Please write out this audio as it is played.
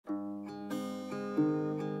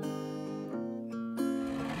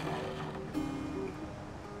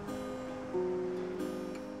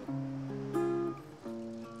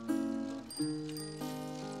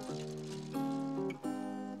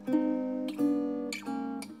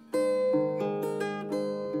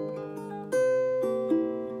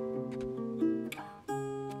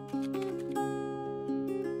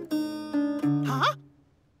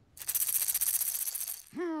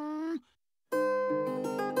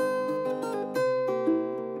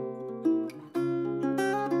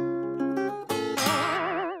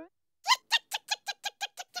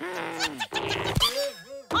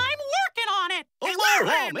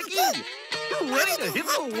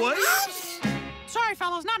wait. Sorry,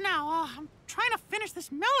 fellas, not now. I'm trying to finish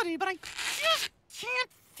this melody, but I just can't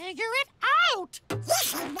figure it out.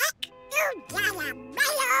 Listen, Rick, you gotta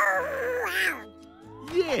mellow out.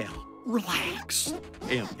 Yeah, relax.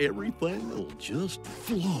 And everything will just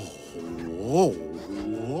flow. Whoa,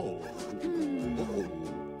 whoa.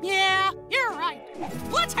 Yeah, you're right.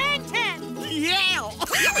 Let's hang 10. Yeah! Oh,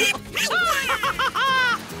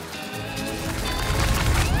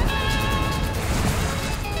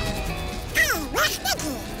 where's Mickey?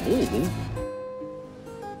 Oh.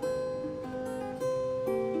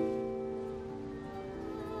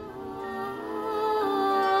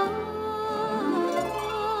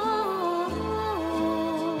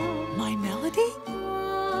 My melody?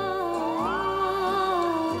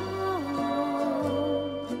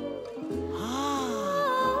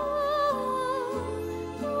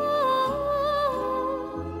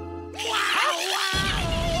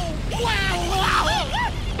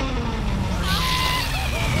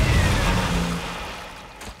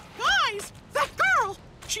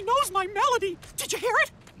 She knows my melody. Did you hear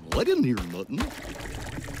it? I didn't hear nothing.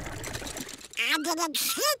 I didn't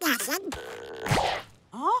see nothing.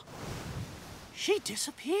 Huh? She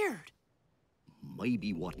disappeared.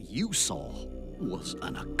 Maybe what you saw was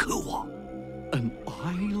an akua, an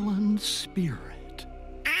island spirit.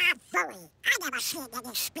 Ah, phooey. I never seen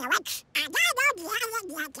any spirits. And I know the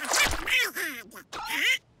island like the top of my head.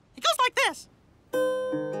 Huh? It goes like this.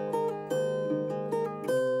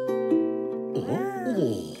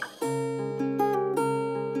 Oh.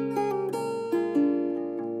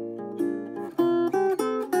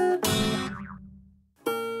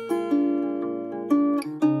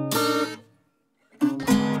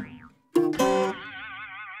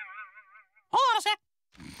 Hold on a sec.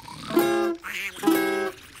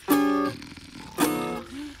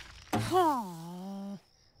 Oh.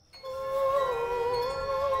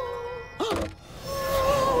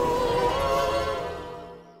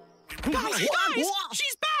 Guys,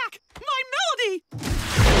 she's back! My melody!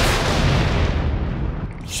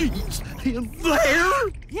 She's in there?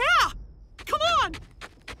 Yeah! Come on!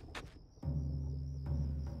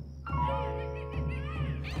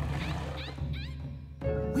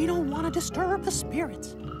 We don't want to disturb the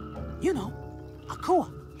spirits. You know,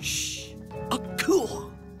 akua. Shh.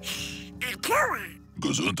 Akua. Akua.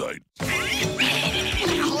 Gesundheit. Great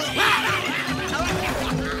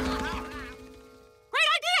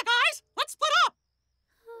idea, guys! Let's split up!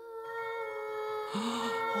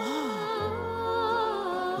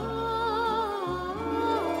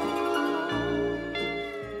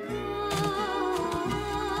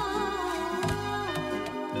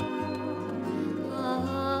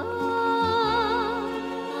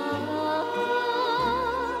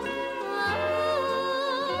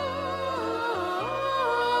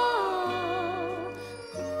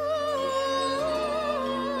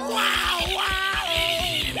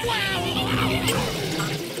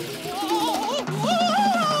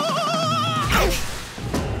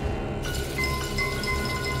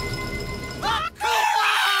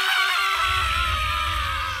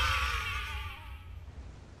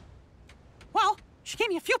 Well, she gave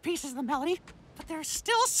me a few pieces of the melody, but there's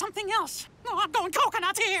still something else. Oh, I'm going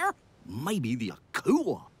coconuts here. Maybe the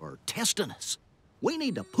akua are testing us. We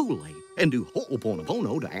need to pule and do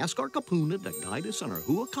ho'oponopono to ask our kapuna to guide us on our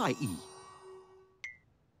huaka'i.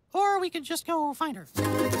 Or we could just go find her.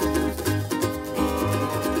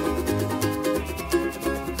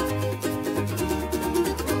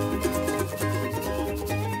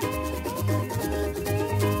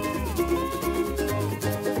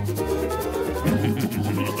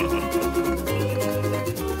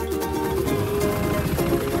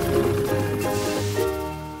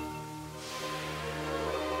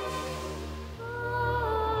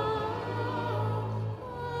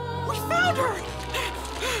 We found her!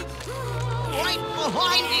 Right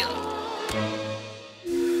behind you!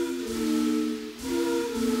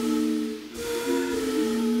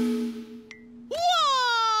 Why?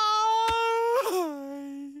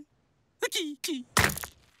 The key.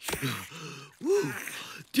 Woo.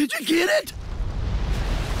 Did you get it?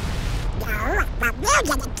 No, but we're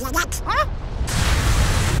gonna get it. Huh?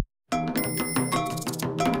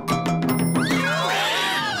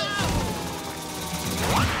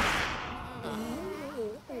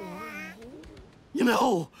 You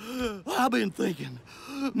know, I've been thinking,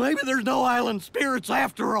 maybe there's no island spirits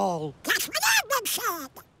after all. That's what I've been saying.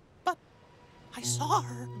 But I saw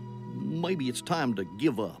her. Maybe it's time to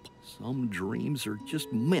give up. Some dreams are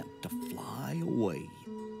just meant to fly away.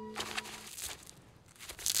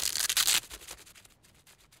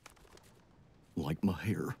 Like my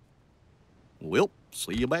hair. Well,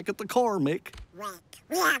 see you back at the car, Mick. Wait,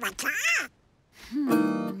 We have a car.